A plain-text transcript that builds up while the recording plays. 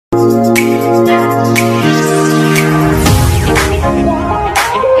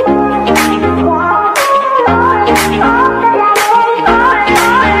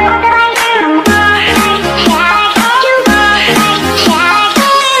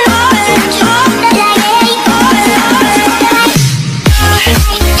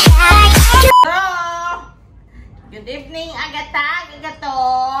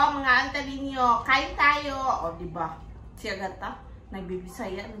Si Agata,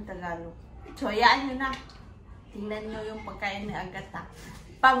 nagbibisaya ng Tagalog. So, hayaan nyo na. Tingnan nyo yung pagkain ni Agata.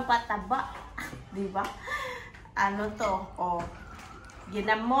 Pangpataba. Diba? Ano to? O,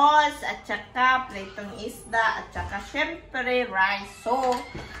 ginamos, at saka pritong isda, at saka syempre rice. So,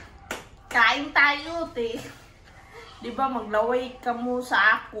 kain tayo, te. Diba, maglaway ka mo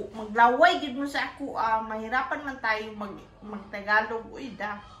sa ako. Maglaway gid mo sa ako. Mahirapan man tayo magtagalog. Uy,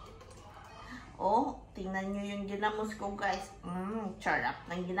 da. Oh, tingnan nyo yung ginamos ko, guys. Charap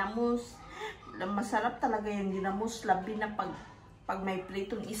ng ginamos. Masarap talaga yung ginamos. Labi na pag may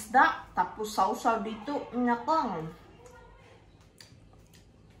pritong isda. Tapos sausaw dito. Nakang.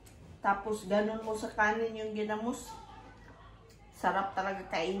 Tapos ganun mo sa kanin yung ginamos. Sarap talaga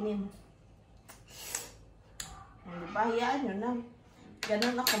kainin. Diba? Hayaan nyo na.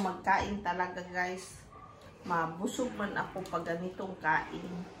 Ganun ako magkain talaga, guys. Mabusog man ako pag ganitong kain.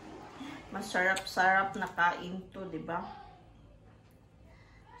 Masarap-sarap na kain to, diba?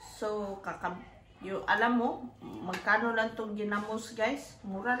 So, alam mo, magkano lang itong ginamos, guys?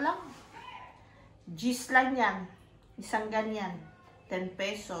 Mura lang. Gis lang yan. Isang ganyan. 10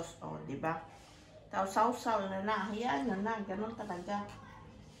 pesos. O, diba? Sausaw na. Hayaan nyo na. Ganun talaga.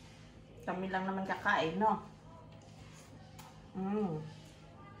 Kami lang naman kakain, no?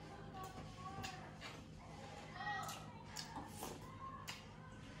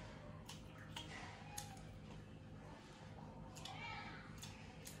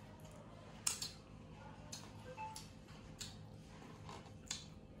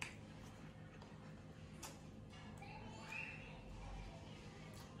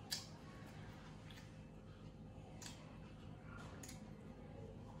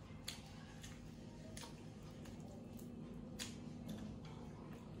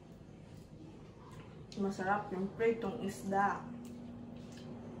 Masarap yung pritong isda.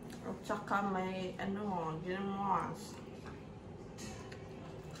 At saka may ginamos.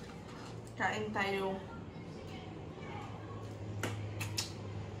 Kain tayo.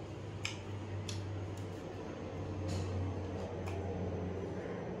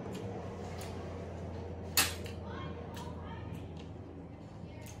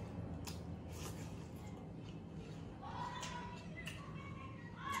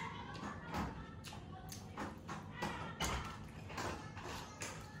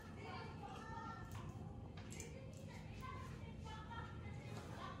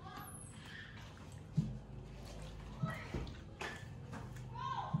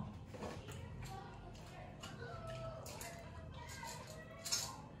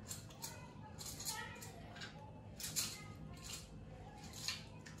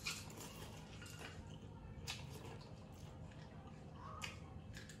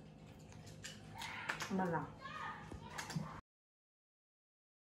 Mana?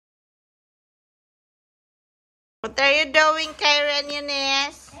 What are you doing, Kyra and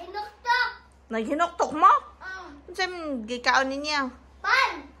Eunice? Hinuktok. Naghinuktok mo? Saan gikaon ninyo?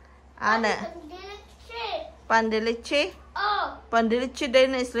 Pan. Ana? Pandilitsi. Pandilitsi? Oh. Pandilitsi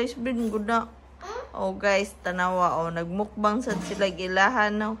dahil na slice bread. Good na. Oh guys, tanawa. Oh, nagmukbang sad sila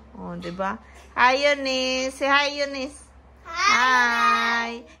gilahan. No? Oh, diba? Hi, Eunice. Say hi, Eunice.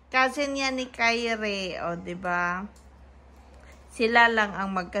 Hi. Cousin yan ni Kyrie. O, diba? Sila lang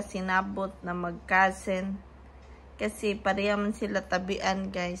ang magkasinabot na mag-cousin. Kasi pareha man sila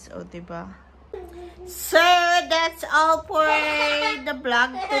tabian, guys. O, diba? So, that's all for the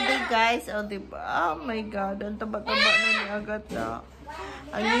vlog today, guys. O, diba? Oh my God. Ang taba-taba na ni Agata.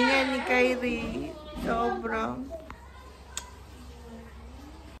 Ang niya ni Kyrie. Sobrang.